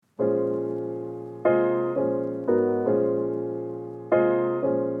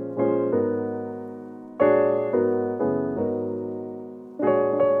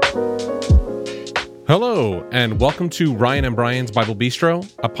and welcome to Ryan and Brian's Bible Bistro,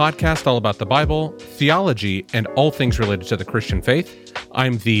 a podcast all about the Bible, theology, and all things related to the Christian faith.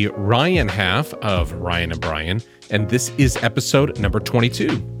 I'm the Ryan half of Ryan and Brian, and this is episode number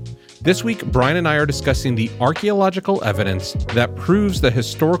 22. This week, Brian and I are discussing the archaeological evidence that proves the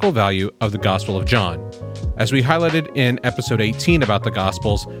historical value of the Gospel of John. As we highlighted in episode 18 about the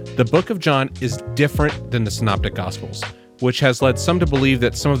Gospels, the book of John is different than the Synoptic Gospels, which has led some to believe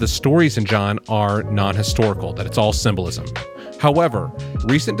that some of the stories in John are non-historical, that it's all symbolism. However,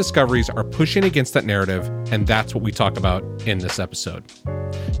 recent discoveries are pushing against that narrative, and that's what we talk about in this episode.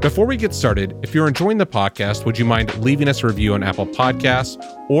 Before we get started, if you're enjoying the podcast, would you mind leaving us a review on Apple Podcasts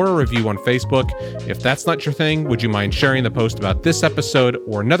or a review on Facebook? If that's not your thing, would you mind sharing the post about this episode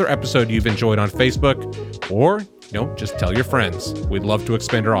or another episode you've enjoyed on Facebook? Or, just tell your friends. We'd love to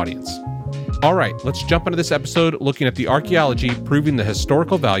expand our audience. All right, let's jump into this episode looking at the archaeology proving the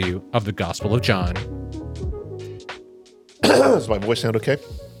historical value of the Gospel of John. Does my voice sound okay?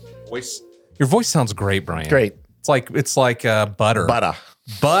 Your voice sounds great, Brian. Great. It's like butter. Butter.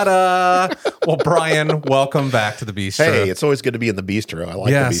 Well, Brian, welcome back to the Bistro. Hey, it's always good to be in the Bistro. I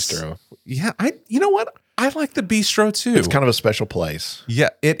like the Bistro. Yeah, you know what? I like the Bistro too. It's kind of a special place. Yeah,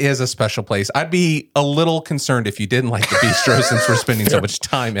 it is a special place. I'd be a little concerned if you didn't like the Bistro since we're spending so much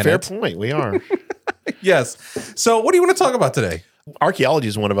time in it. Fair point. We are. Yes. So what do you want to talk about today? Archaeology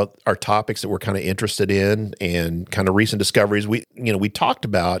is one of our topics that we're kind of interested in, and kind of recent discoveries. We talked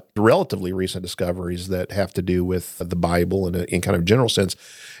about relatively recent discoveries that have to do with the Bible in kind of general sense.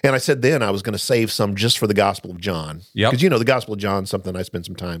 And I said then I was going to save some just for the Gospel of John. Yep. Because the Gospel of John is something I spend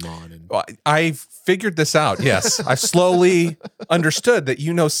some time on. And Well, I figured this out. Yes, I've slowly understood that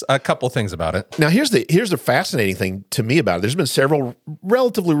you know a couple things about it. Now, here's the fascinating thing to me about it. There's been several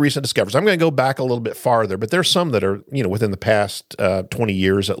relatively recent discoveries. I'm going to go back a little bit farther, but there's some that are, within the past 20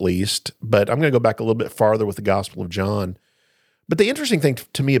 years at least. But I'm going to go back a little bit farther with the Gospel of John. But the interesting thing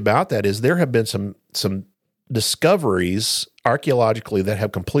to me about that is there have been some discoveries archaeologically that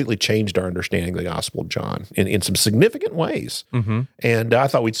have completely changed our understanding of the Gospel of John in some significant ways. Mm-hmm. And I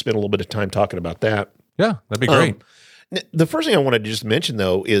thought we'd spend a little bit of time talking about that. Yeah, that'd be great. The first thing I wanted to just mention,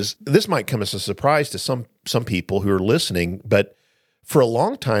 though, is this might come as a surprise to some people who are listening, but for a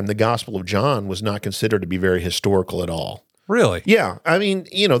long time, the Gospel of John was not considered to be very historical at all. Really? Yeah. I mean,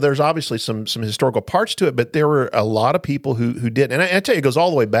 there's obviously some historical parts to it, but there were a lot of people who did. And I tell you, it goes all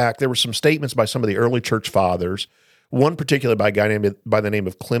the way back. There were some statements by some of the early church fathers, one particularly by a guy by the name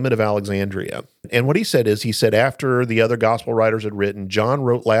of Clement of Alexandria. And what he said after the other gospel writers had written, John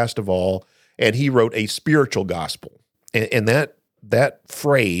wrote last of all, and he wrote a spiritual gospel. And that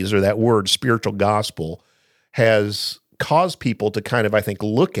phrase or that word, spiritual gospel, has caused people to kind of, I think,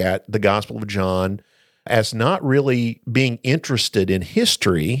 look at the Gospel of John as not really being interested in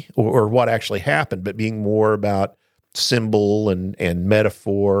history or what actually happened, but being more about symbol and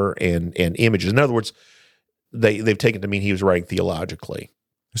metaphor and images. In other words, they've taken to mean he was writing theologically.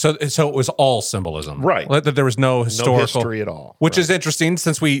 So it was all symbolism. Right. That there was no historical. No history at all. Which is interesting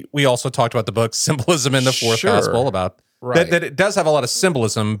since we also talked about the book Symbolism in the Fourth Gospel about that it does have a lot of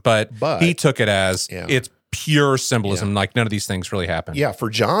symbolism, but he took it as it's pure symbolism, like none of these things really happen. Yeah, for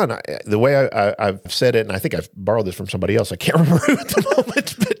John, the way I've said it, and I think I've borrowed this from somebody else, I can't remember who at the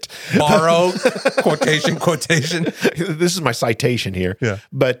moment, but borrow, quotation. This is my citation here. Yeah.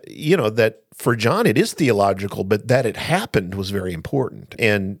 But, that for John, it is theological, but that it happened was very important.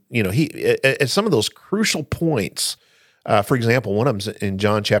 And, he at some of those crucial points, for example, one of them's in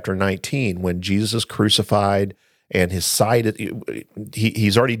John chapter 19, when Jesus is crucified, and his side,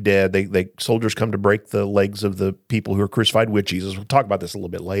 he's already dead. They soldiers come to break the legs of the people who are crucified with Jesus. We'll talk about this a little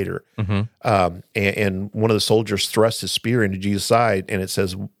bit later. Mm-hmm. And one of the soldiers thrusts his spear into Jesus' side, and it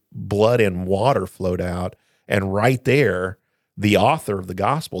says blood and water flowed out. And right there, the author of the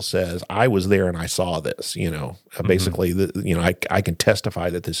gospel says, "I was there and I saw this." Basically, I can testify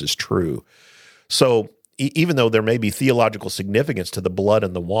that this is true. So, even though there may be theological significance to the blood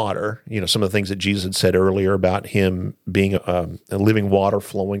and the water, some of the things that Jesus had said earlier about him being a living water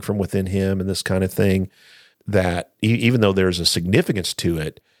flowing from within him and this kind of thing, that even though there's a significance to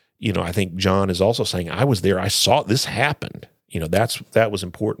it, I think John is also saying, I was there, I saw this happened. That was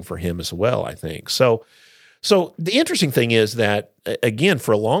important for him as well, I think. So the interesting thing is that, again,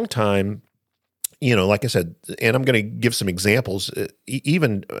 for a long time, like I said, and I'm going to give some examples,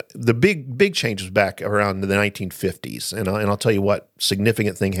 even the big change was back around the 1950s. And I'll tell you what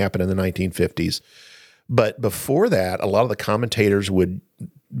significant thing happened in the 1950s. But before that, a lot of the commentators would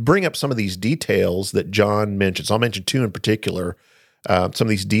bring up some of these details that John mentions. I'll mention two in particular. some of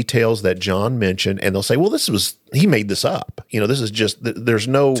these details that John mentioned, and they'll say, well, he made this up. This is just, there's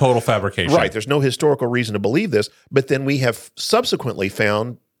no total fabrication. Right. There's no historical reason to believe this. But then we have subsequently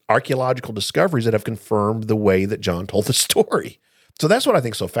found archaeological discoveries that have confirmed the way that John told the story. So that's what I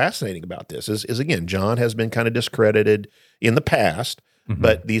think is so fascinating about this is again, John has been kind of discredited in the past,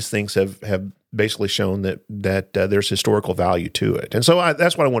 but these things have basically shown that there's historical value to it. And so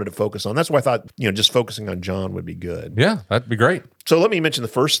that's what I wanted to focus on. That's why I thought, just focusing on John would be good. Yeah, that'd be great. So let me mention the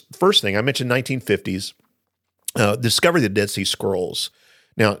first thing. I mentioned 1950s, discovery of the Dead Sea Scrolls.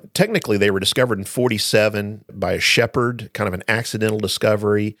 Now, technically, they were discovered in 47 by a shepherd, kind of an accidental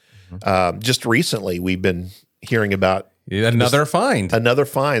discovery. Just recently, we've been hearing about another find,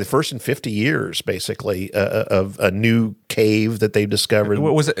 the first in 50 years, basically, of a new cave that they've discovered.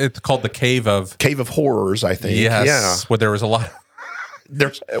 What was it? It's called the Cave of Horrors, I think. Yes, yeah. Where there was a lot.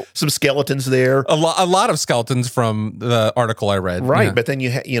 There's some skeletons there. A lot of skeletons from the article I read. Right, yeah. But then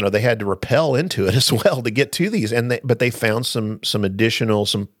they had to rappel into it as well to get to these, but they found some additional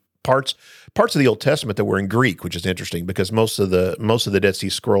parts of the Old Testament that were in Greek, which is interesting because most of the Dead Sea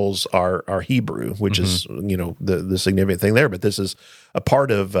Scrolls are Hebrew, which is the significant thing there. But this is a part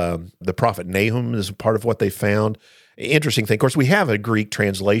of the prophet Nahum is a part of what they found. Interesting thing, of course, we have a Greek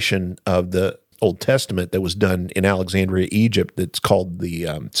translation of the Old Testament that was done in Alexandria, Egypt, that's called the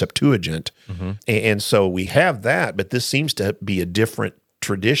Septuagint. And so we have that, but this seems to be a different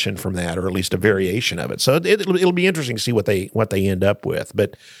tradition from that, or at least a variation of it. So it'll be interesting to see what they end up with.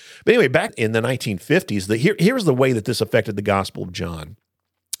 But anyway, back in the 1950s, here's the way that this affected the Gospel of John.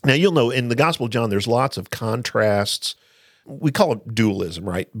 Now, you'll know in the Gospel of John, there's lots of contrasts. We call it dualism,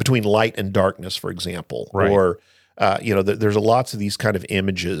 right? Between light and darkness, for example. Right. Or there's lots of these kind of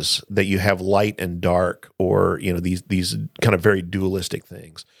images that you have light and dark, or these kind of very dualistic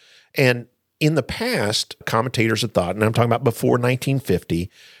things. And in the past, commentators have thought, and I'm talking about before 1950,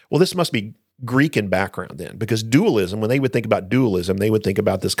 well, this must be Greek in background then, because dualism, when they would think about dualism, they would think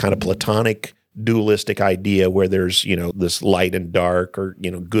about this kind of Platonic dualistic idea where there's this light and dark, or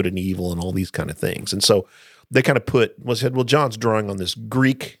good and evil, and all these kind of things. And so they kind of said, well, John's drawing on this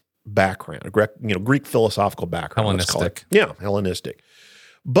Greek background, Greek philosophical background. Hellenistic. Yeah, Hellenistic.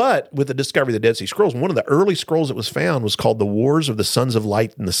 But with the discovery of the Dead Sea Scrolls, one of the early scrolls that was found was called The Wars of the Sons of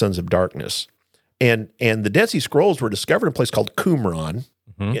Light and the Sons of Darkness. And the Dead Sea Scrolls were discovered in a place called Qumran.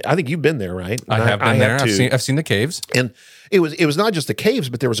 I think you've been there, right? I have been there. I've seen the caves. And it was not just the caves,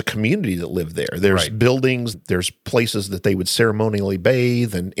 but there was a community that lived there. There's buildings, there's places that they would ceremonially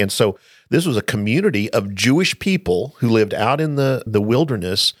bathe. And so this was a community of Jewish people who lived out in the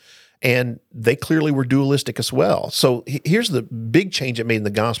wilderness, and they clearly were dualistic as well. So here's the big change it made in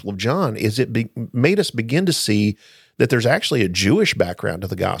the Gospel of John is it made us begin to see that there's actually a Jewish background to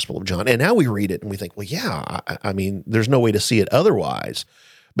the Gospel of John. And now we read it and we think, well, yeah, I mean, there's no way to see it otherwise.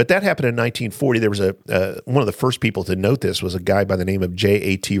 But that happened in 1940. There was one of the first people to note this was a guy by the name of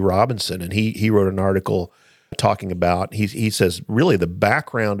J.A.T. Robinson, and he wrote an article talking about, he says, really the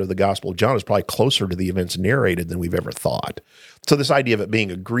background of the Gospel of John is probably closer to the events narrated than we've ever thought. So this idea of it being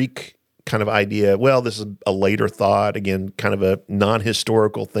a Greek kind of idea, well, this is a later thought, again, kind of a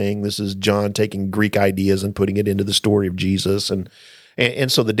non-historical thing. This is John taking Greek ideas and putting it into the story of Jesus. And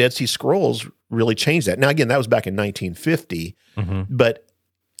so the Dead Sea Scrolls really changed that. Now, again, that was back in 1950, but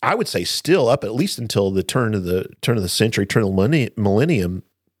I would say still up at least until the turn of the century, turn of the millennium,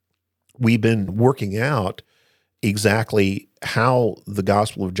 we've been working out exactly how the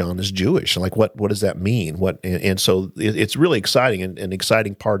Gospel of John is Jewish. Like, what does that mean? And so it's really exciting and an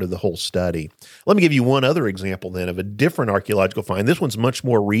exciting part of the whole study. Let me give you one other example then of a different archaeological find. This one's much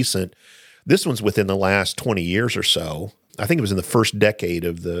more recent. This one's within the last 20 years or so. I think it was in the first decade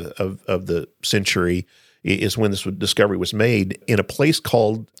of the century is when this discovery was made in a place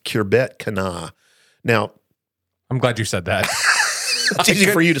called Khirbet Qanna. Now, I'm glad you said that. It's easy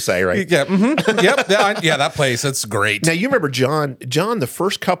for you to say, right? Yeah. Yep. Yeah, that place. That's great. Now, you remember John, the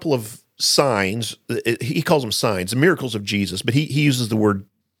first couple of signs, he calls them signs, the miracles of Jesus, but he uses the word,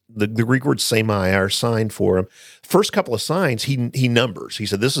 the Greek word semai, our sign for him. First couple of signs, he numbers. He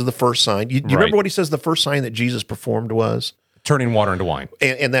said, this is the first sign. You remember what he says the first sign that Jesus performed was? Turning water into wine.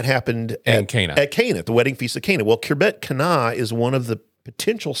 And that happened at Cana. At Cana, at the wedding feast of Cana. Well, Khirbet Qanna is one of the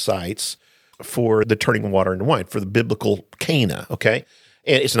potential sites for the turning water into wine, for the biblical Cana, okay?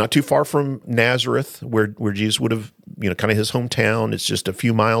 And it's not too far from Nazareth, where Jesus would have, kind of his hometown. It's just a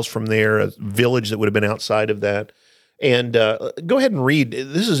few miles from there, a village that would have been outside of that. And go ahead and read.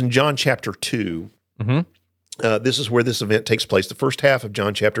 This is in John chapter 2. This is where this event takes place. The first half of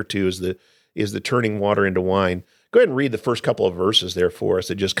John chapter 2 is the turning water into wine. Go ahead and read the first couple of verses there for us.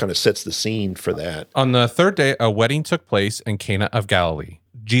 It just kind of sets the scene for that. On the third day, a wedding took place in Cana of Galilee.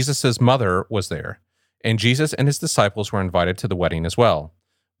 Jesus' mother was there, and Jesus and his disciples were invited to the wedding as well.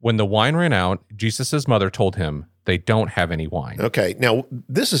 When the wine ran out, Jesus' mother told him, they don't have any wine. Okay, now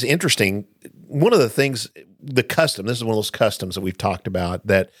this is interesting. One of the things, the custom, this is one of those customs that we've talked about,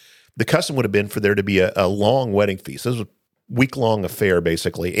 that the custom would have been for there to be a long wedding feast. This was a week-long affair,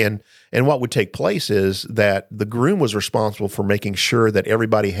 basically. And what would take place is that the groom was responsible for making sure that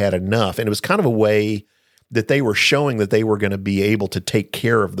everybody had enough. And it was kind of a way that they were showing that they were going to be able to take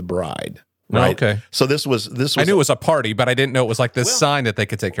care of the bride. Right. Okay. So this was. I knew it was a party, but I didn't know it was like this sign that they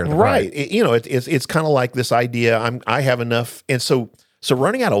could take care of the bride. Right. It's kind of like this idea. I have enough, and so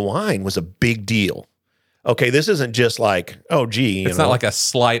running out of wine was a big deal. Okay, this isn't just like, oh, gee. It's not like a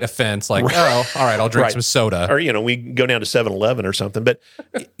slight offense, like, oh, all right, I'll drink some soda. Or, we go down to 7-Eleven or something, but,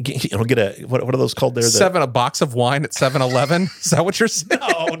 get a, what are those called there? A box of wine at 7-Eleven? Is that what you're saying?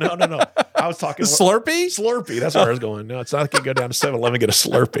 No. I was talking. Slurpee? Slurpee. That's where I was going. No, it's not like you go down to 7-Eleven and get a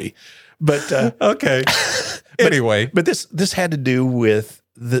Slurpee. But, okay. Anyway. But this had to do with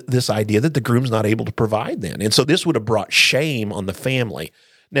this idea that the groom's not able to provide then. And so this would have brought shame on the family.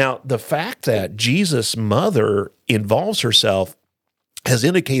 Now, the fact that Jesus' mother involves herself has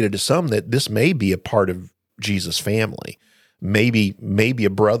indicated to some that this may be a part of Jesus' family, maybe a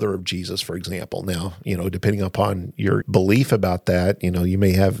brother of Jesus, for example. Now, depending upon your belief about that, you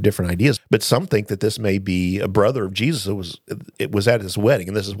may have different ideas. But some think that this may be a brother of Jesus. It was at his wedding,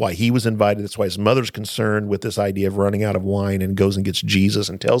 and this is why he was invited. That's why his mother's concerned with this idea of running out of wine, and goes and gets Jesus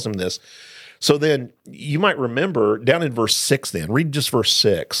and tells him this. So then you might remember down in verse 6 then, read just verse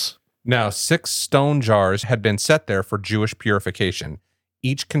 6. Now 6 stone jars had been set there for Jewish purification.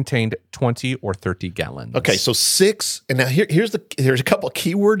 Each contained 20 or 30 gallons. Okay, so 6, and now there's a couple of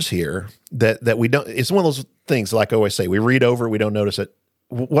key words here that we don't, it's one of those things, like I always say, we read over, we don't notice it.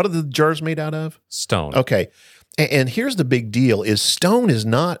 What are the jars made out of? Stone. Okay. And here's the big deal is stone is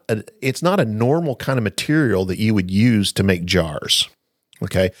not a normal kind of material that you would use to make jars.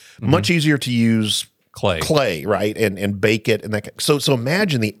 Okay, much easier to use clay, right, and bake it, and that. So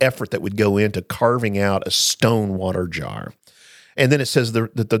imagine the effort that would go into carving out a stone water jar, and then it says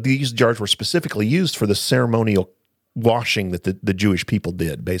that these jars were specifically used for the ceremonial washing that the Jewish people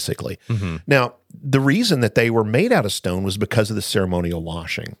did, basically. Mm-hmm. Now, the reason that they were made out of stone was because of the ceremonial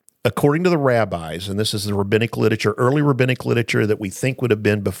washing. According to the rabbis, and this is the rabbinic literature, early rabbinic literature that we think would have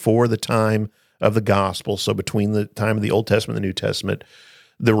been before the time of the gospel, so between the time of the Old Testament and the New Testament.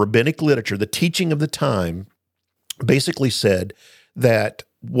 The rabbinic literature, the teaching of the time, basically said that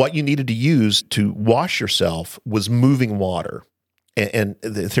what you needed to use to wash yourself was moving water. And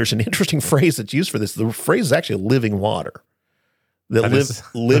there's an interesting phrase that's used for this. The phrase is actually living water.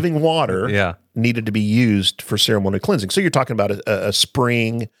 Living water needed to be used for ceremonial cleansing. So you're talking about a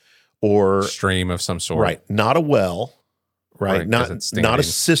spring or stream of some sort. Right. Not a well, right? Not a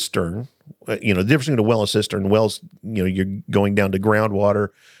cistern. The difference between a well and a cistern, wells, you're going down to groundwater.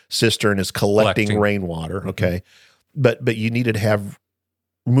 Cistern is collecting rainwater, okay? But you needed to have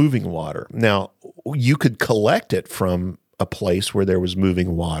moving water. Now, you could collect it from a place where there was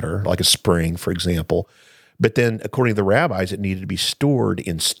moving water, like a spring, for example. But then, according to the rabbis, it needed to be stored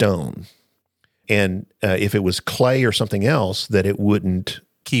in stone. And if it was clay or something else, that it wouldn't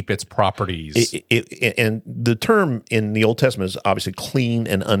keep its properties. And the term in the Old Testament is obviously clean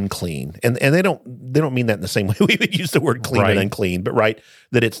and unclean, and they don't mean that in the same way we would use the word clean and unclean, but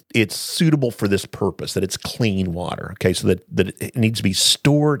that it's suitable for this purpose, that it's clean water. Okay, so that it needs to be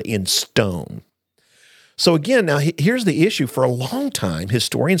stored in stone. So again, now here's the issue. For a long time,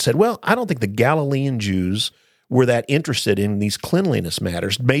 historians said, well, I don't think the Galilean Jews were that interested in these cleanliness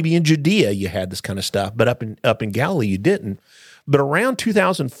matters. Maybe in Judea you had this kind of stuff, but up in Galilee you didn't. But around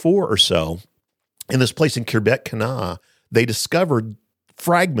 2004 or so, in this place in Khirbet Qanaa, they discovered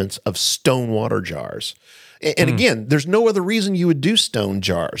fragments of stone water jars. And again, there's no other reason you would do stone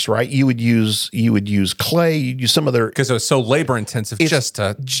jars, right? You would use clay, you'd use some other... Because it was so labor intensive just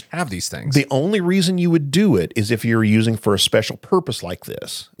to have these things. The only reason you would do it is if you're using for a special purpose like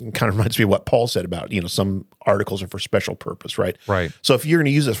this. It kind of reminds me of what Paul said about, some articles are for special purpose, right? Right. So if you're going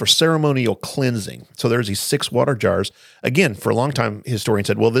to use it for ceremonial cleansing, so there's these 6 water jars. Again, for a long time, historians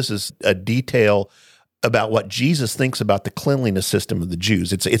said, well, this is a detail about what Jesus thinks about the cleanliness system of the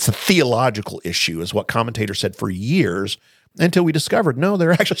Jews. It's a theological issue, is what commentators said for years, until we discovered, no,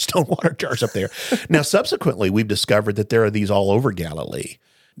 there are actually stone water jars up there. Now, subsequently, we've discovered that there are these all over Galilee.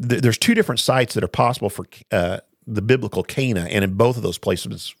 There's 2 different sites that are possible for the biblical Cana, and in both of those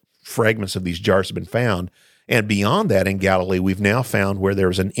places, fragments of these jars have been found. And beyond that, in Galilee, we've now found where there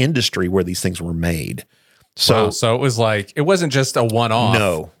was an industry where these things were made. So, So it was like, it wasn't just a one-off.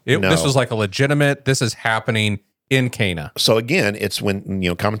 No. This was like a legitimate, this is happening in Cana. So again, it's when,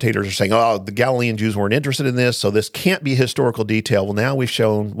 commentators are saying, oh, the Galilean Jews weren't interested in this, so this can't be historical detail. Well, now we've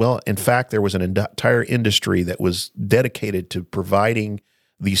shown, well, in fact, there was an entire industry that was dedicated to providing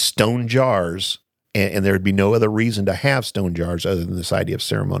these stone jars, and there would be no other reason to have stone jars other than this idea of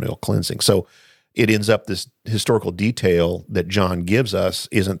ceremonial cleansing. So it ends up this historical detail that John gives us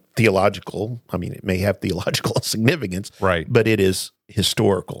isn't theological. I mean, it may have theological significance, right? But it is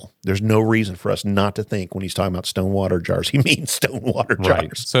historical. There's no reason for us not to think when he's talking about stone water jars, he means stone water jars.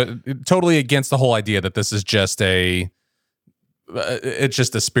 Right. So totally against the whole idea that this is just it's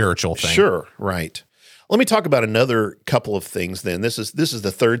just a spiritual thing. Sure, right. Let me talk about another couple of things then. This is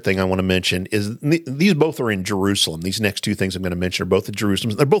the third thing I want to mention is these both are in Jerusalem. These next two things I'm going to mention are both in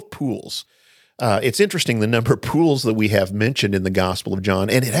Jerusalem. They're both pools. It's interesting the number of pools that we have mentioned in the Gospel of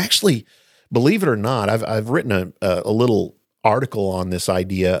John, and it actually, believe it or not, I've written a little article on this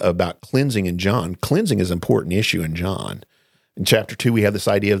idea about cleansing in John. Cleansing is an important issue in John. In chapter 2, we have this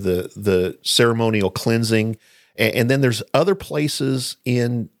idea of the ceremonial cleansing, and then there's other places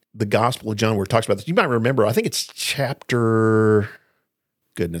in the Gospel of John where it talks about this. You might remember, I think it's chapter...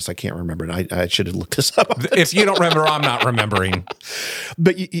 Goodness, I can't remember. And I should have looked this up. If you don't remember, I'm not remembering.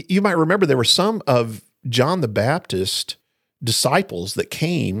 But you might remember there were some of John the Baptist disciples that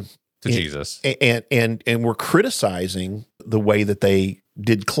came to Jesus and were criticizing the way that they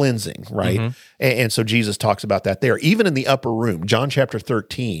did cleansing, right? Mm-hmm. And so Jesus talks about that there. Even in the upper room, John chapter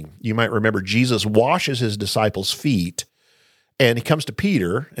 13, you might remember Jesus washes his disciples' feet. And he comes to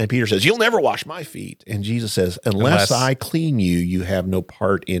Peter, and Peter says, "You'll never wash my feet." And Jesus says, unless I clean you, you have no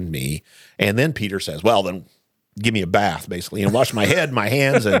part in me. And then Peter says, well, then give me a bath, basically, and wash my head, my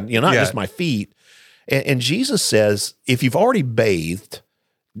hands, and not just my feet. And Jesus says, if you've already bathed,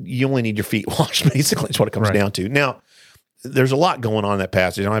 you only need your feet washed, basically. That's what it comes down to. Now, there's a lot going on in that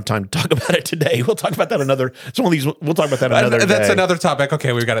passage. I don't have time to talk about it today. We'll talk about that another. We'll talk about that another day. That's another topic.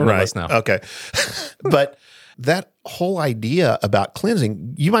 Okay, we've got it on the list now. Okay, but that whole idea about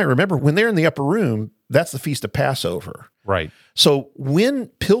cleansing, you might remember when they're in the upper room, that's the Feast of Passover. Right. So when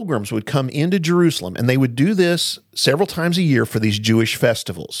pilgrims would come into Jerusalem, and they would do this several times a year for these Jewish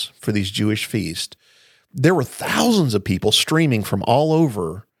festivals, for these Jewish feasts, there were thousands of people streaming from all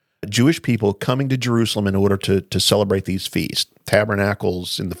over, Jewish people coming to Jerusalem in order to celebrate these feasts.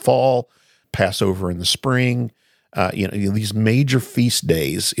 Tabernacles in the fall, Passover in the spring, these major feast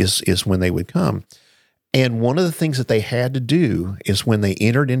days is when they would come. And one of the things that they had to do is when they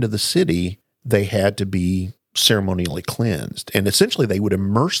entered into the city, they had to be ceremonially cleansed. And essentially they would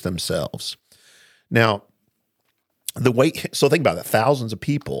immerse themselves. Now, the weight, so think about it, thousands of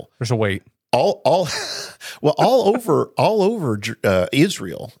people. There's a weight. All over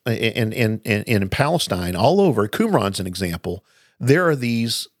Israel and in Palestine, all over, Qumran's an example, there are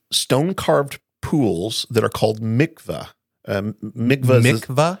these stone-carved pools that are called mikveh.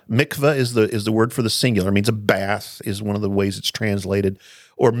 Mikveh is the word for the singular. It means a bath is one of the ways it's translated,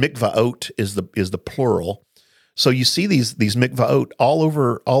 or mikvaot is the plural. So you see these mikvaot all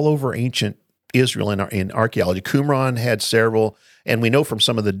over ancient Israel in archaeology. Qumran had several, and we know from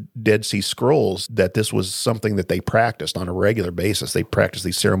some of the Dead Sea Scrolls that this was something that they practiced on a regular basis. They practiced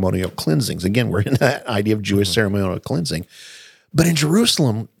these ceremonial cleansings. Again, we're in that idea of Jewish ceremonial cleansing. But in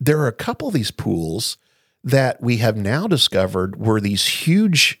Jerusalem, there are a couple of these pools that we have now discovered were these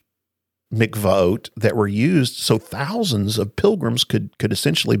huge mikvaot that were used so thousands of pilgrims could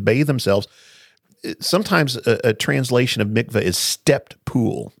essentially bathe themselves. Sometimes a translation of mikveh is stepped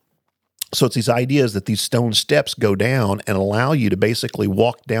pool. So it's these ideas that these stone steps go down and allow you to basically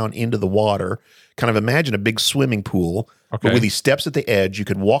walk down into the water. Kind of imagine a big swimming pool, but with these steps at the edge, you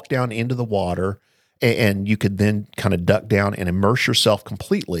could walk down into the water and you could then kind of duck down and immerse yourself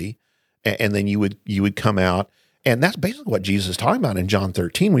completely. And then you would come out. And that's basically what Jesus is talking about in John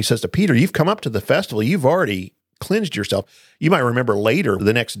 13 when he says to Peter, you've come up to the festival, you've already cleansed yourself. You might remember later,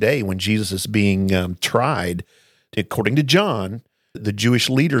 the next day when Jesus is being tried, according to John, the Jewish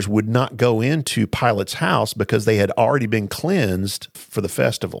leaders would not go into Pilate's house because they had already been cleansed for the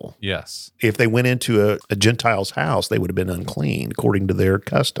festival. Yes. If they went into a Gentile's house, they would have been unclean according to their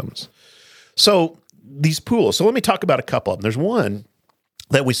customs. So these pools. So let me talk about a couple of them. There's one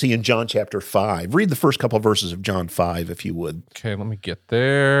that we see in John chapter 5. Read the first couple of verses of John 5, if you would. Okay, let me get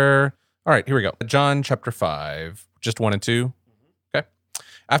there. All right, here we go. John chapter 5, just 1 and 2. Okay.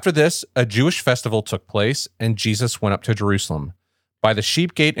 After this, a Jewish festival took place, and Jesus went up to Jerusalem. By the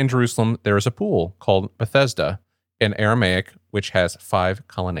sheep gate in Jerusalem, there is a pool called Bethesda in Aramaic, which has 5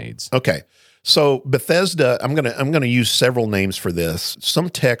 colonnades. Okay, So Bethesda, I'm gonna use several names for this. Some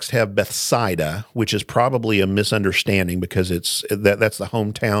texts have Bethsaida, which is probably a misunderstanding because that's the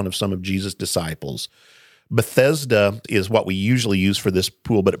hometown of some of Jesus' disciples. Bethesda is what we usually use for this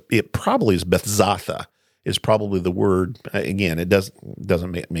pool, but it probably is Bethzatha is probably the word. Again, it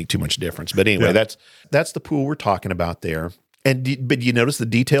doesn't make too much difference. But anyway, that's the pool we're talking about there. And but you notice the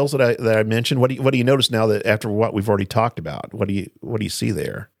details that I mentioned? What do you notice now that after what we've already talked about? What do you see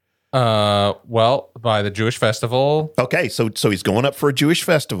there? Well, by the Jewish festival. Okay, so he's going up for a Jewish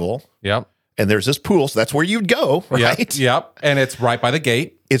festival. Yep. And there's this pool, so that's where you'd go, right? Yep. And it's right by the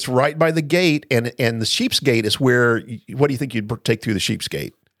gate. It's right by the gate, and the sheep's gate is where. What do you think you'd take through the sheep's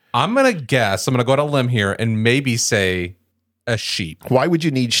gate? I'm gonna go out on a limb here and maybe say a sheep. Why would you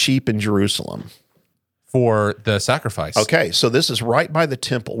need sheep in Jerusalem? For the sacrifice. Okay, so this is right by the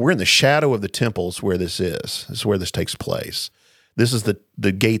temple. We're in the shadow of the temple is where this is. This is where this takes place. This is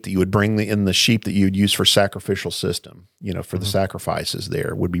the gate that you would bring in the sheep that you would use for sacrificial system, for the sacrifices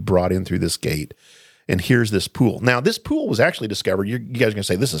there, would be brought in through this gate. And here's this pool. Now, this pool was actually discovered. You guys are going to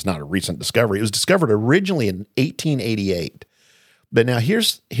say this is not a recent discovery. It was discovered originally in 1888. But now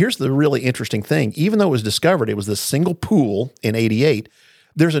here's the really interesting thing. Even though it was discovered, it was this single pool in 88.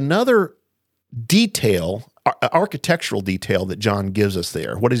 There's another detail, architectural detail that John gives us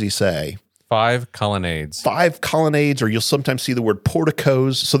there. What does he say? 5 colonnades. 5 colonnades, or you'll sometimes see the word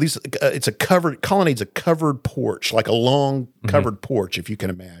porticos. So it's a colonnade's a covered porch, like a long covered porch, if you can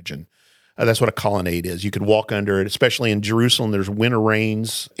imagine. That's what a colonnade is. You could walk under it, especially in Jerusalem. There's winter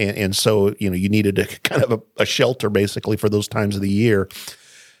rains, and so you needed a kind of a shelter basically for those times of the year.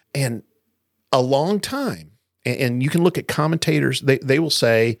 And a long time, and you can look at commentators. They will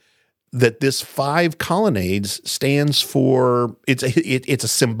say that this 5 colonnades stands for it's a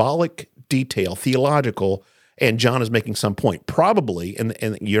symbolic detail, theological, and John is making some point. Probably,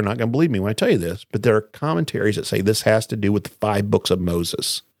 and you're not going to believe me when I tell you this, but there are commentaries that say this has to do with the 5 books of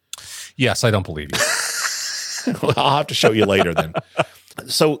Moses. Yes, I don't believe you. Well, I'll have to show you later then.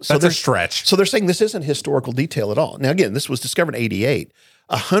 So that's a stretch. So they're saying this isn't historical detail at all. Now, again, this was discovered in 88.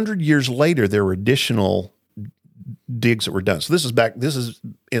 100 years later, there were additional digs that were done. So this is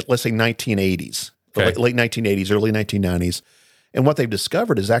let's say 1980s, okay. late 1980s, early 1990s. And what they've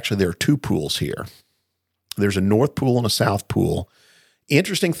discovered is actually there are 2 pools here. There's a north pool and a south pool.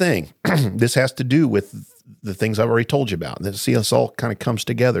 Interesting thing. This has to do with the things I've already told you about. See, this all kind of comes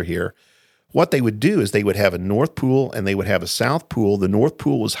together here. What they would do is they would have a north pool and they would have a south pool. The north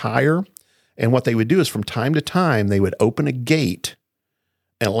pool was higher. And what they would do is from time to time, they would open a gate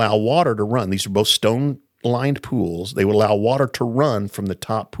and allow water to run. These are both stone-lined pools. They would allow water to run from the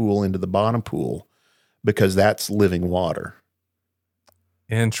top pool into the bottom pool because that's living water.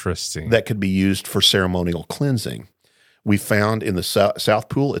 Interesting. That could be used for ceremonial cleansing. We found in the south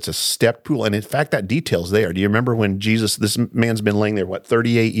pool, it's a stepped pool. And in fact, that detail's there. Do you remember when this man's been laying there,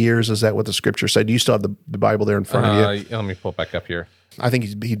 38 years? Is that what the scripture said? Do you still have the Bible there in front of you? Let me pull it back up here. I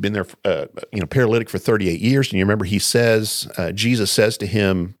think he'd been there, paralytic for 38 years. And you remember Jesus says to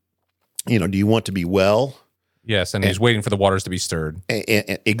him, do you want to be well? Yes, and he's waiting for the waters to be stirred.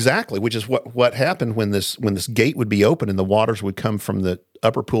 Exactly, which is what happened when this gate would be open and the waters would come from the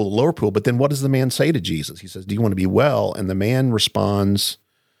upper pool to the lower pool. But then what does the man say to Jesus? He says, do you want to be well? And the man responds,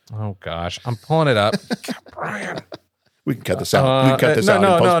 oh gosh, I'm pulling it up. Brian. We can cut this out. We can cut this out.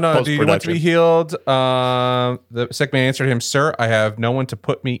 No. Do you want to be healed? The sick man answered him, sir, I have no one to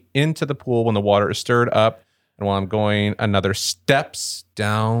put me into the pool when the water is stirred up. And while I'm going, another steps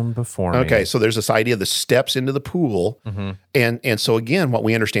down before me. Okay, so there's this idea of the steps into the pool. Mm-hmm. And so again, what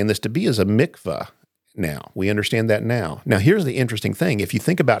we understand this to be is a mikvah now. We understand that now. Now, here's the interesting thing. If you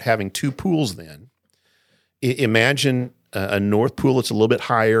think about having 2 pools then, imagine a north pool that's a little bit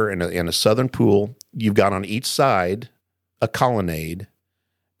higher and a southern pool. You've got on each side a colonnade,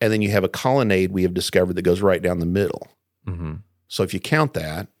 and then you have a colonnade we have discovered that goes right down the middle. Mm-hmm. So if you count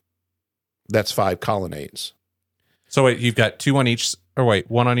that, that's 5 colonnades. So wait, you've got 2 on each, or wait,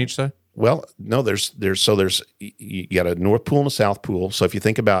 1 on each side? Well, no, there's you got a north pool and a south pool. So if you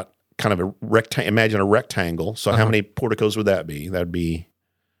think about kind of a rectangle, imagine a rectangle. So how many porticos would that be? That'd be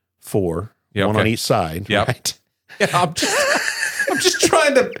 4, one on each side, right? Yeah, I'm just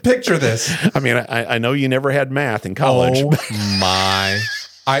trying to picture this. I mean, I know you never had math in college. Oh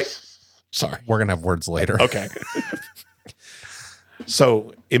my! Sorry, we're gonna have words later. Okay.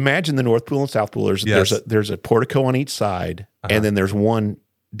 So imagine the north pool and south pool. There's a portico on each side, and then there's one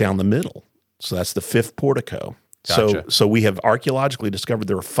down the middle. So that's the 5th portico. Gotcha. So we have archaeologically discovered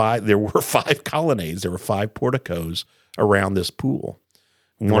there were 5 colonnades. There were 5 porticos around this pool,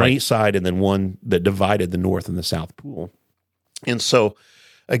 one on each side, and then one that divided the north and the south pool. And so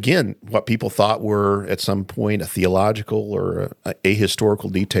again, what people thought were at some point a theological or a historical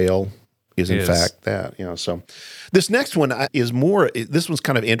detail is in fact that. So this next one is more. This one's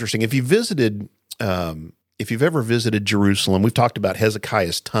kind of interesting. If you've ever visited Jerusalem, we've talked about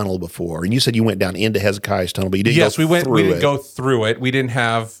Hezekiah's tunnel before, and you said you went down into Hezekiah's tunnel, but you didn't. Yes, we didn't go through it. We didn't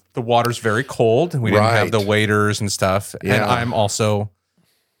have the water's very cold, and we didn't have the waders and stuff. Yeah. And I'm also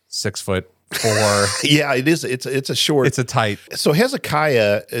 6'4". Yeah, it is. It's a short. It's a tight. So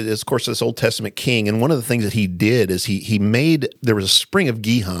Hezekiah is, of course, this Old Testament king, and one of the things that he did is he made, there was a spring of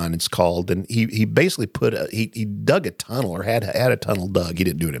Gihon, it's called, and he basically he dug a tunnel or had a tunnel dug. He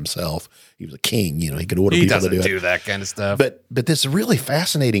didn't do it himself. He was a king, he could order people to do it. He doesn't do that kind of stuff. But this is really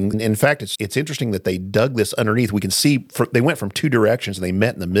fascinating. In fact, it's interesting that they dug this underneath. We can see they went from two directions and they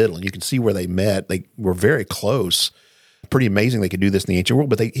met in the middle, and you can see where they met. They were very close. Pretty amazing they could do this in the ancient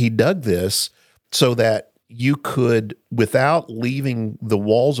world, but he dug this so that you could, without leaving the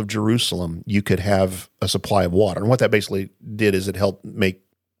walls of Jerusalem, you could have a supply of water. And what that basically did is it helped make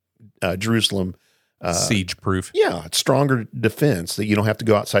Jerusalem siege-proof. Yeah, it's stronger defense, that you don't have to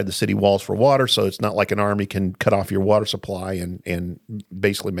go outside the city walls for water, so it's not like an army can cut off your water supply and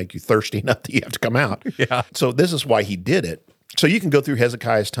basically make you thirsty enough that you have to come out. Yeah. So this is why he did it. So you can go through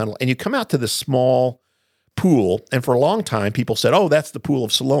Hezekiah's tunnel, and you come out to this small pool, and for a long time, people said, "Oh, that's the pool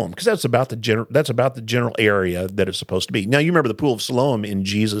of Siloam," because that's about the general area that it's supposed to be. Now, you remember the pool of Siloam in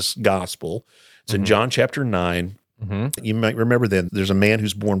Jesus' gospel. It's in John chapter 9. Mm-hmm. You might remember then there's a man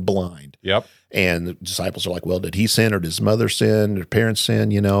who's born blind. Yep. And the disciples are like, well, did he sin or did his mother sin or parents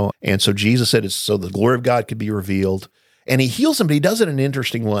sin, And so Jesus said it's so the glory of God could be revealed. And he heals him, but he does it in an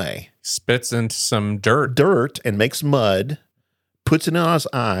interesting way. Spits into some dirt. And makes mud, puts it on his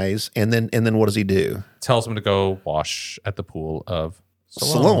eyes, and then what does he do? Tells him to go wash at the pool of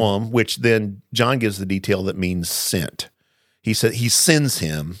Siloam, which then John gives the detail that means sent. He said he sends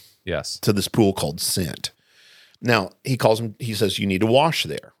him to this pool called Sent. Now, he says, you need to wash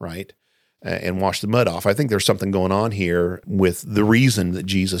there, right? And wash the mud off. I think there's something going on here with the reason that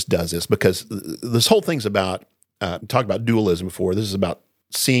Jesus does this, because this whole thing's about, talk about dualism before, this is about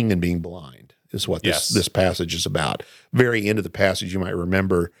seeing and being blind, is what this passage is about. Very end of the passage, you might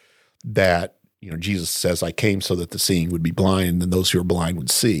remember that, Jesus says, I came so that the seeing would be blind and those who are blind would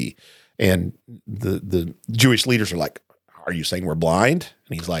see. And the Jewish leaders are like, are you saying we're blind?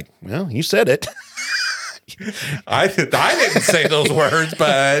 And he's like, well, you said it. I didn't say those words,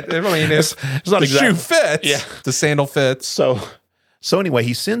 but I mean, it's not the shoe fits. Yeah. The sandal fits. So anyway,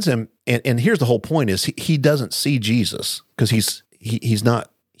 he sends him, and here's the whole point: is he doesn't see Jesus because he's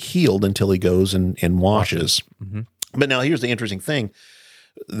not healed until he goes and washes. Mm-hmm. But now here's the interesting thing: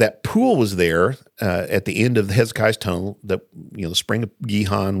 that pool was there at the end of the Hezekiah's tunnel. The spring of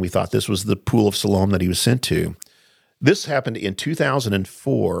Gihon. We thought this was the pool of Siloam that he was sent to. This happened in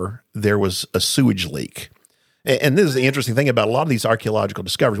 2004. There was a sewage leak. And this is the interesting thing about a lot of these archaeological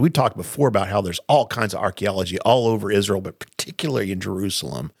discoveries. We talked before about how there's all kinds of archaeology all over Israel, but particularly in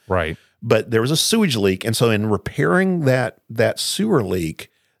Jerusalem. Right. But there was a sewage leak. And so in repairing that sewer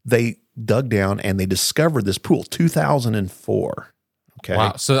leak, they dug down and they discovered this pool, 2004. Okay.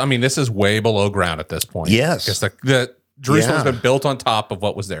 Wow. So, I mean, this is way below ground at this point. Yes. Because the Jerusalem's been built on top of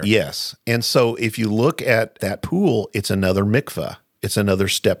what was there. Yes. And so if you look at that pool, it's another mikveh. It's another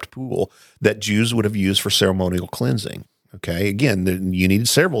stepped pool that Jews would have used for ceremonial cleansing. Okay. Again, you needed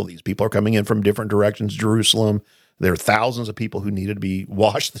several of these. People are coming in from different directions, Jerusalem. There are thousands of people who needed to be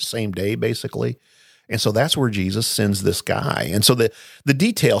washed the same day, basically. And so that's where Jesus sends this guy. And so the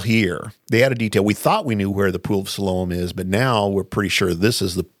detail here, they add a detail. We thought we knew where the pool of Siloam is, but now we're pretty sure this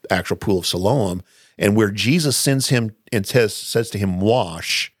is the actual pool of Siloam. And where Jesus sends him and says to him,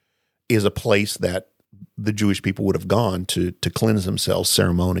 wash, is a place that the Jewish people would have gone to cleanse themselves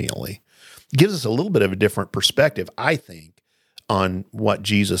ceremonially. It gives us a little bit of a different perspective, I think, on what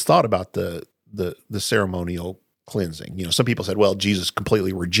Jesus thought about the ceremonial cleansing. Some people said, well, Jesus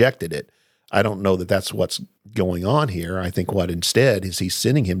completely rejected it. I don't know that that's what's going on here. I think what instead is he's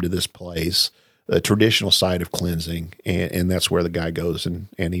sending him to this place, a traditional site of cleansing, and that's where the guy goes and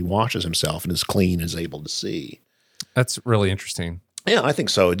he washes himself and is clean and is able to see. That's really interesting. Yeah, I think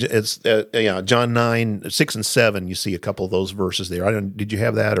so. It's John 9, 6 and 7. You see a couple of those verses there. Did you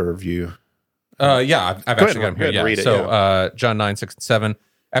have that, or have you? Yeah, I've actually got them here. Yeah. Read it, so John 9, 6 and 7.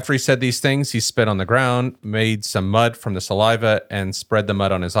 After he said these things, he spit on the ground, made some mud from the saliva, and spread the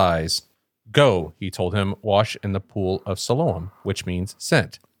mud on his eyes. Go, he told him, wash in the pool of Siloam, which means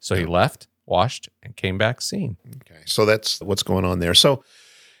sent. So he left, washed, and came back seeing. Okay, so that's what's going on there. So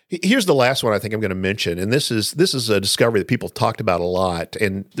here's the last one I think I'm going to mention, and this is a discovery that people talked about a lot,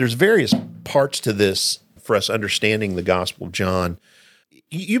 and there's various parts to this for us understanding the Gospel of John.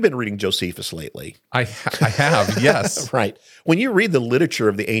 You've been reading Josephus lately. I have, yes. Right. When you read the literature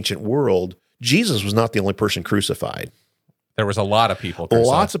of the ancient world, Jesus was not the only person crucified. There was a lot of people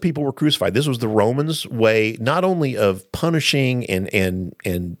crucified. Lots of people were crucified. This was the Romans' way not only of punishing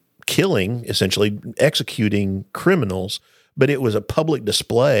and killing, essentially executing criminals, but it was a public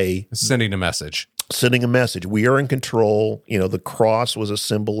display. Sending a message. We are in control. The cross was a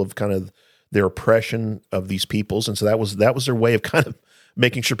symbol of kind of their oppression of these peoples. And so that was their way of kind of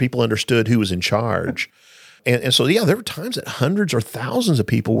making sure people understood who was in charge. And so, there were times that hundreds or thousands of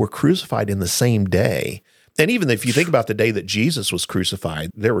people were crucified in the same day. And even if you think about the day that Jesus was crucified,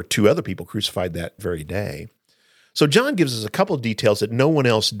 there were 2 other people crucified that very day. So John gives us a couple of details that no one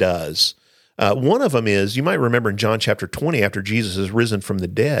else does. One of them is, you might remember in John chapter 20, after Jesus is risen from the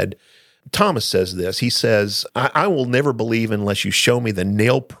dead, Thomas says this. He says, I will never believe unless you show me the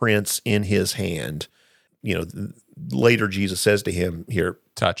nail prints in his hand. Later Jesus says to him, here,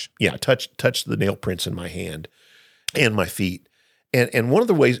 touch the nail prints in my hand and my feet. And one of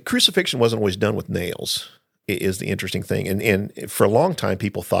the ways, crucifixion wasn't always done with nails, is the interesting thing. And for a long time,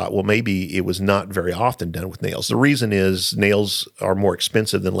 people thought, well, maybe it was not very often done with nails. The reason is nails are more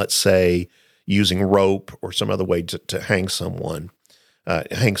expensive than, let's say, using rope or some other way to hang someone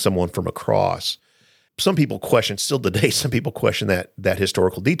from a cross. Some people question, still today, some people question that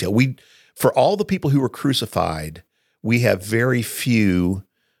historical detail. For all the people who were crucified, we have very few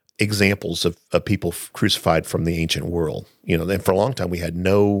examples of people crucified from the ancient world. And for a long time, we had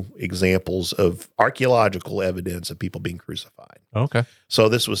no examples of archaeological evidence of people being crucified. Okay. So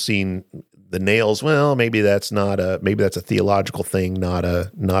this was seen, the nails, well, maybe that's a theological thing, not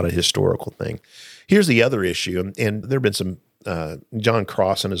a historical thing. Here's the other issue, and there have been some, John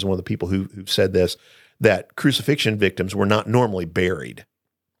Crossan is one of the people who've said this, that crucifixion victims were not normally buried.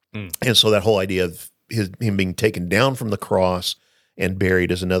 And so that whole idea of him being taken down from the cross and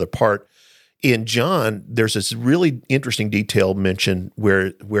buried is another part. In John, there's this really interesting detail mentioned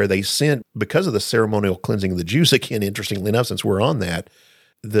where they sent, because of the ceremonial cleansing of the Jews, again, interestingly enough, since we're on that,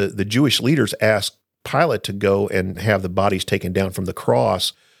 the Jewish leaders asked Pilate to go and have the bodies taken down from the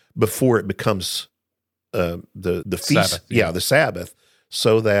cross before it becomes the feast, Sabbath, the Sabbath,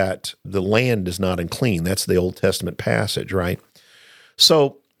 so that the land is not unclean. That's the Old Testament passage, right?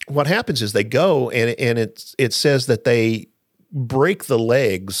 So what happens is they go and it says that they break the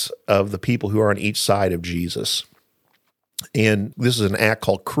legs of the people who are on each side of Jesus. And this is an act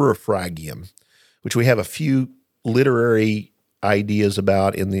called crurifragium, which we have a few literary ideas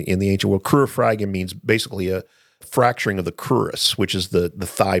about in the ancient world. Crurifragium means basically a fracturing of the crurus, which is the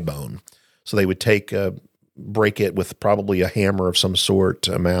thigh bone. So they would break it with probably a hammer of some sort,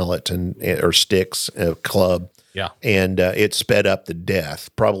 a mallet or sticks, a club. Yeah. And it sped up the death,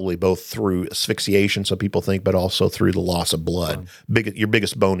 probably both through asphyxiation, so people think, but also through the loss of blood. Your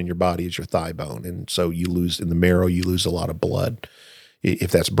biggest bone in your body is your thigh bone. And so you lose, in the marrow, you lose a lot of blood if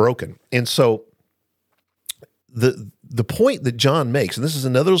that's broken. And so the point that John makes, and this is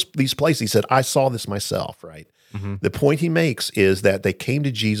another of these places, he said, I saw this myself, right? Mm-hmm. The point he makes is that they came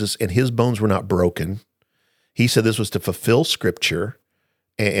to Jesus and his bones were not broken. He said this was to fulfill Scripture.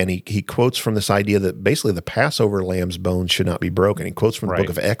 And he quotes from this idea that basically the Passover lamb's bones should not be broken. He quotes from the book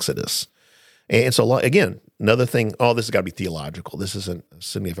of Exodus. And so, again, another thing, this has got to be theological. This isn't a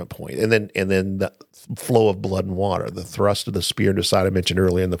significant point. And then the flow of blood and water, the thrust of the spear into the side I mentioned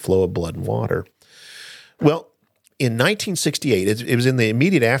earlier, and the flow of blood and water. Well, in 1968, it was in the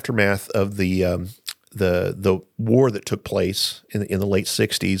immediate aftermath of the war that took place in the late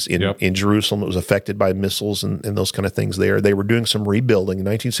 60s in Jerusalem. It was affected by missiles and those kind of things there. They were doing some rebuilding. In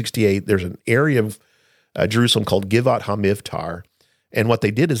 1968, there's an area of Jerusalem called Givat HaMivtar. And what they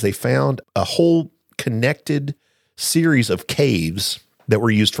did is they found a whole connected series of caves that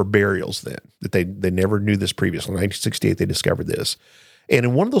were used for burials then, that they never knew this previously. In 1968, they discovered this. And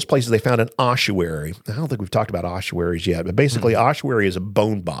in one of those places, they found an ossuary. I don't think we've talked about ossuaries yet, but basically ossuary is a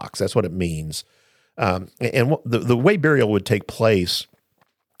bone box. That's what it means. And the way burial would take place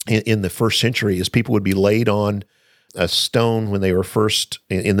in the first century is people would be laid on a stone when they were first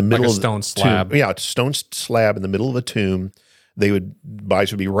in the middle of a stone slab. Tomb. Yeah, a stone slab in the middle of a tomb.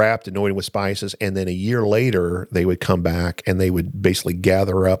 Bodies would be wrapped, anointed with spices, and then a year later they would come back and they would basically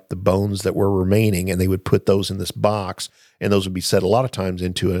gather up the bones that were remaining and they would put those in this box, and those would be set a lot of times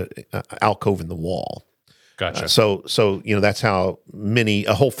into an alcove in the wall. Gotcha. So that's how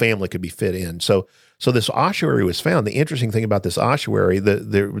a whole family could be fit in. So this ossuary was found. The interesting thing about this ossuary,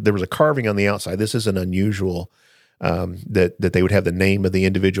 there was a carving on the outside. This isn't unusual, that they would have the name of the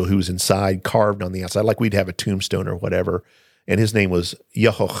individual who was inside carved on the outside, like we'd have a tombstone or whatever. And his name was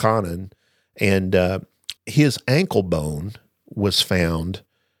Yehochanan, and his ankle bone was found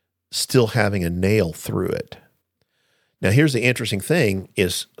still having a nail through it. Now, here's the interesting thing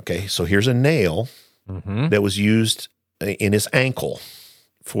is, okay, so here's a nail that was used in his ankle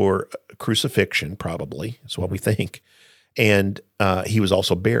for crucifixion, probably, is what we think. And he was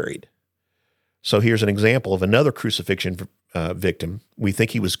also buried. So here's an example of another crucifixion victim. We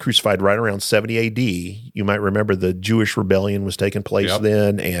think he was crucified right around 70 AD. You might remember the Jewish rebellion was taking place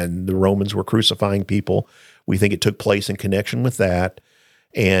then, and the Romans were crucifying people. We think it took place in connection with that.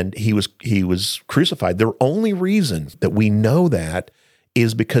 And he was crucified. The only reason that we know that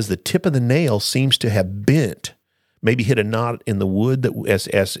is because the tip of the nail seems to have bent, maybe hit a knot in the wood that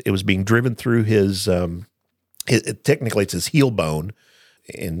as it was being driven through his technically it's his heel bone.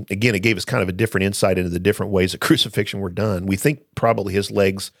 And again, it gave us kind of a different insight into the different ways that crucifixion were done. We think probably his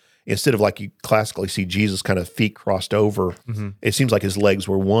legs, instead of like you classically see Jesus kind of feet crossed over, it seems like his legs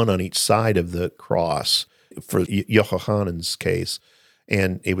were one on each side of the cross for Yohanan's case.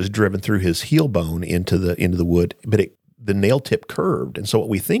 And it was driven through his heel bone into the wood, but the nail tip curved. And so what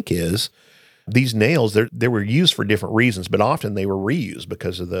we think is these nails, they were used for different reasons, but often they were reused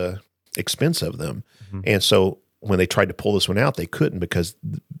because of the expense of them. And so when they tried to pull this one out, they couldn't because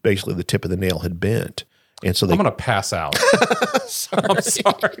basically the tip of the nail had bent. And so I'm going to pass out. I'm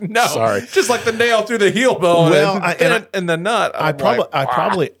sorry. No, sorry. Just like the nail through the heel bone and the nut. I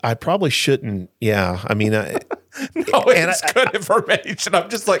probably shouldn't. Yeah. I mean, no, it's good information. I'm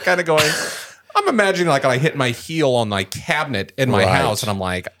just like kind of going, I'm imagining like I hit my heel on my cabinet in my house and I'm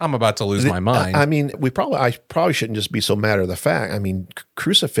like, I'm about to lose my mind. I mean, I probably shouldn't just be so matter of the fact. I mean,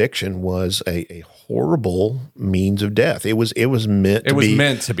 crucifixion was a horrible means of death. It was meant to be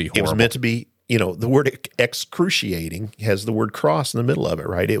horrible. It was meant to be, the word excruciating has the word cross in the middle of it,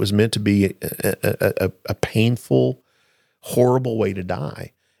 right? It was meant to be a painful, horrible way to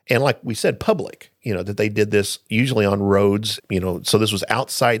die. And like we said, public, that they did this usually on roads, so this was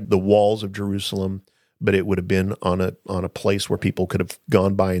outside the walls of Jerusalem, but it would have been on a place where people could have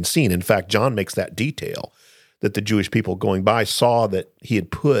gone by and seen. In fact, John makes that detail that the Jewish people going by saw that he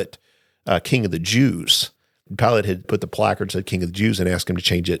had put King of the Jews. Pilate had put the placard said King of the Jews and asked him to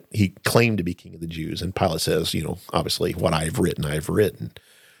change it. He claimed to be King of the Jews. And Pilate says, obviously what I have written.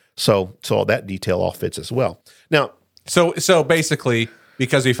 So all that detail all fits as well. Now, so basically,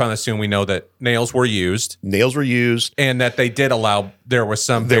 because we found this soon, we know that nails were used. And that they did allow, there was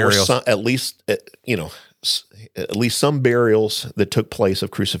some burials. At least some burials that took place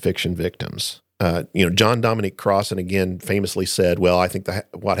of crucifixion victims. John Dominic Crossan again famously said, well, I think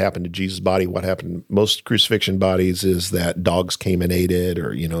what happened to Jesus' body, what happened to most crucifixion bodies is that dogs came and ate it,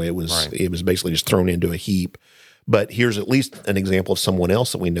 or, it was basically just thrown into a heap. But here's at least an example of someone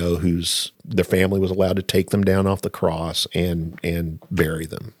else that we know their family was allowed to take them down off the cross and bury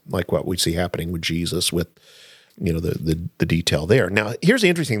them, like what we see happening with Jesus with, the detail there. Now, here's the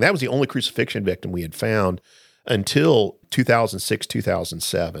interesting thing. That was the only crucifixion victim we had found until 2006,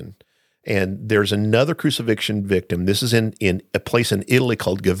 2007. And there's another crucifixion victim. This is in a place in Italy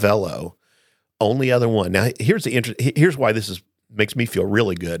called Gavello. Only other one. Now, here's why this makes me feel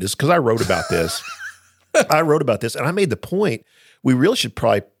really good. Is because I wrote about this. And I made the point we really should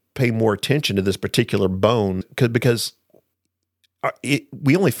probably pay more attention to this particular bone because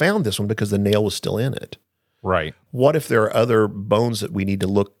we only found this one because the nail was still in it. Right. What if there are other bones that we need to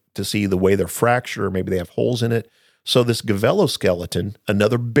look to see the way they're fractured, or maybe they have holes in it? So this Gavello skeleton,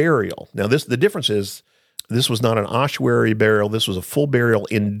 another burial. Now, the difference is this was not an ossuary burial. This was a full burial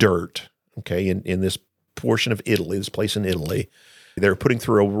in dirt, okay, in this portion of Italy, this place in Italy. They were putting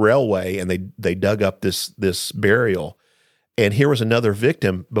through a railway, and they dug up this burial. And here was another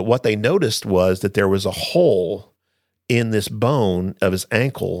victim, but what they noticed was that there was a hole in this bone of his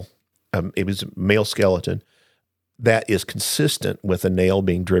ankle. It was a male skeleton that is consistent with a nail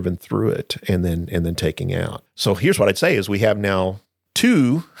being driven through it and then taking out. So here's what I'd say is we have now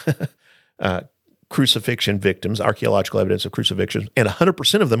two crucifixion victims, archaeological evidence of crucifixion, and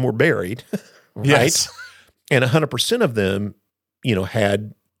 100% of them were buried, right? Yes. And 100% of them,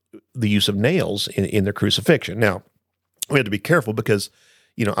 had the use of nails in their crucifixion. Now, we have to be careful because,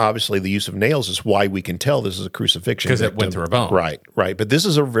 obviously the use of nails is why we can tell this is a crucifixion. Because it went through a bone. Right. But this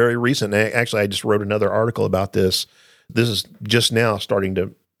is a very recent, actually I just wrote another article about this. This is just now starting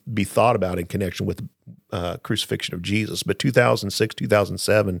to be thought about in connection with crucifixion of Jesus. But 2006,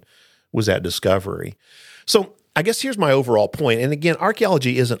 2007 was that discovery. So I guess here's my overall point. And again,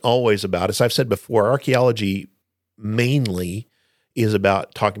 archaeology isn't always about, as I've said before, archaeology mainly is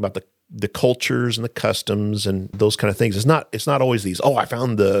about talking about the cultures and the customs and those kind of things. It's not always these, I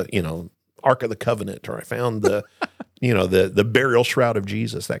found the, Ark of the Covenant, or I found the, the burial shroud of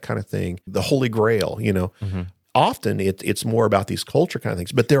Jesus, that kind of thing, the Holy Grail, often it's more about these culture kind of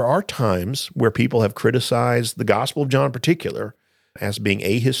things. But there are times where people have criticized the Gospel of John in particular as being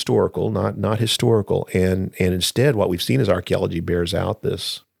ahistorical, not historical. And instead, what we've seen is archaeology bears out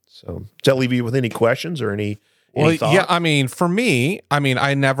this. So does that leave you with any questions or any thoughts? Yeah, I mean, for me,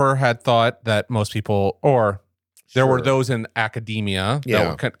 I never had thought that most people, or there were those in academia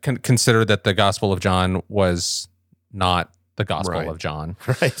that considered that the Gospel of John was not the Gospel of John,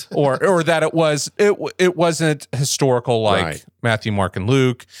 right? or that it wasn't historical like Matthew, Mark, and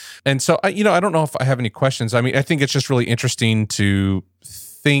Luke. And so I don't know if I have any questions. I mean, I think it's just really interesting to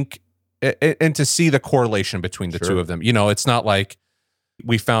think and to see the correlation between the two of them. It's not like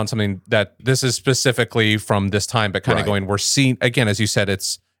we found something that this is specifically from this time, but kind of going, we're seeing, again, as you said,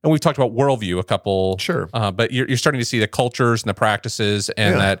 and we've talked about worldview a couple, but you're starting to see the cultures and the practices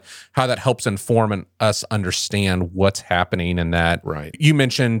and that how that helps inform us understand what's happening. And that you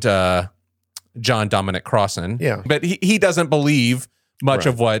mentioned John Dominic Crossan, but he doesn't believe much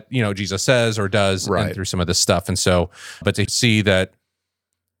of what Jesus says or does and through some of this stuff. And so, but to see that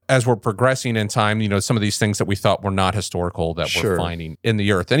as we're progressing in time, some of these things that we thought were not historical that we're finding in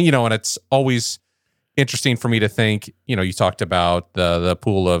the earth, and and it's always interesting for me to think, you talked about the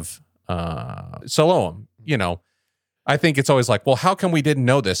pool of Siloam. I think it's always like, well, how come we didn't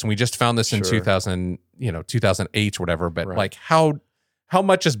know this and we just found this in 2008 or whatever? But like, how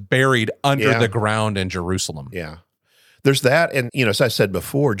much is buried under the ground in Jerusalem? Yeah, there's that, and as I said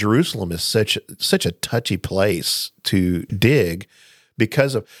before, Jerusalem is such a touchy place to dig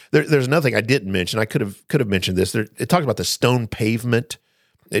because of there's another thing I didn't mention. I could have mentioned this. It talks about the stone pavement.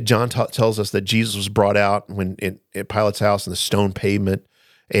 John tells us that Jesus was brought out at Pilate's house in the stone pavement,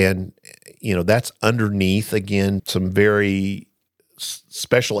 and that's underneath again some very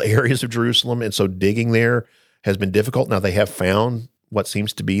special areas of Jerusalem, and so digging there has been difficult. Now they have found what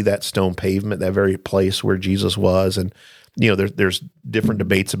seems to be that stone pavement, that very place where Jesus was, and there's different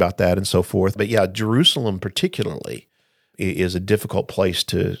debates about that and so forth. But yeah, Jerusalem particularly is a difficult place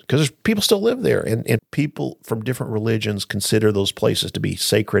because people still live there, and people from different religions consider those places to be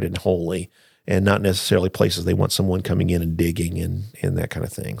sacred and holy, and not necessarily places they want someone coming in and digging and that kind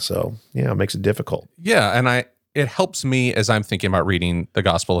of thing. So yeah, it makes it difficult. Yeah, and it helps me as I'm thinking about reading the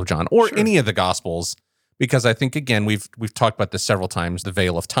Gospel of John or any of the Gospels, because I think, again, we've talked about this several times, the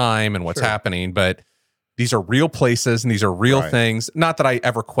veil of time and what's happening, but these are real places and these are real things. Not that I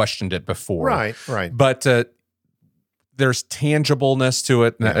ever questioned it before. Right. But there's tangibleness to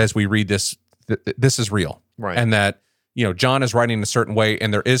it as we read this. This is real, and that John is writing a certain way,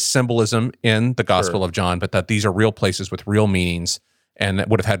 and there is symbolism in the Gospel of John, but that these are real places with real meanings, and that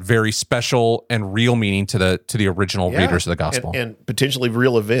would have had very special and real meaning to the original readers of the Gospel, and potentially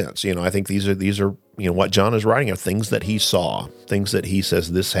real events. I think these are what John is writing are things that he saw, things that he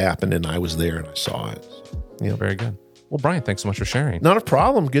says this happened, and I was there and I saw it. So, very good. Well, Brian, thanks so much for sharing. Not a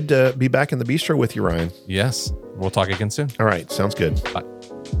problem. Good to be back in the bistro with you, Ryan. Yes. We'll talk again soon. All right. Sounds good. Bye.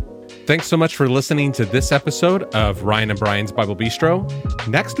 Thanks so much for listening to this episode of Ryan and Brian's Bible Bistro.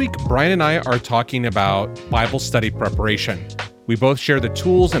 Next week, Brian and I are talking about Bible study preparation. We both share the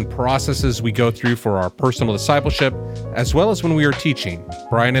tools and processes we go through for our personal discipleship, as well as when we are teaching,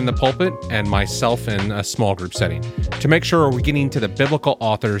 Brian in the pulpit and myself in a small group setting, to make sure we're getting to the biblical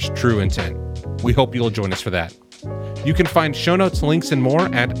author's true intent. We hope you'll join us for that. You can find show notes, links, and more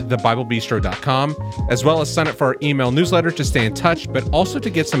at thebiblebistro.com, as well as sign up for our email newsletter to stay in touch, but also to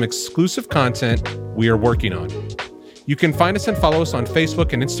get some exclusive content we are working on. You can find us and follow us on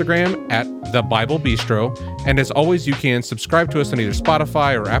Facebook and Instagram at The Bible Bistro. And as always, you can subscribe to us on either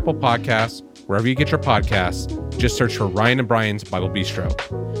Spotify or Apple Podcasts, wherever you get your podcasts. Just search for Ryan and Brian's Bible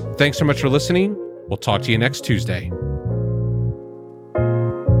Bistro. Thanks so much for listening. We'll talk to you next Tuesday.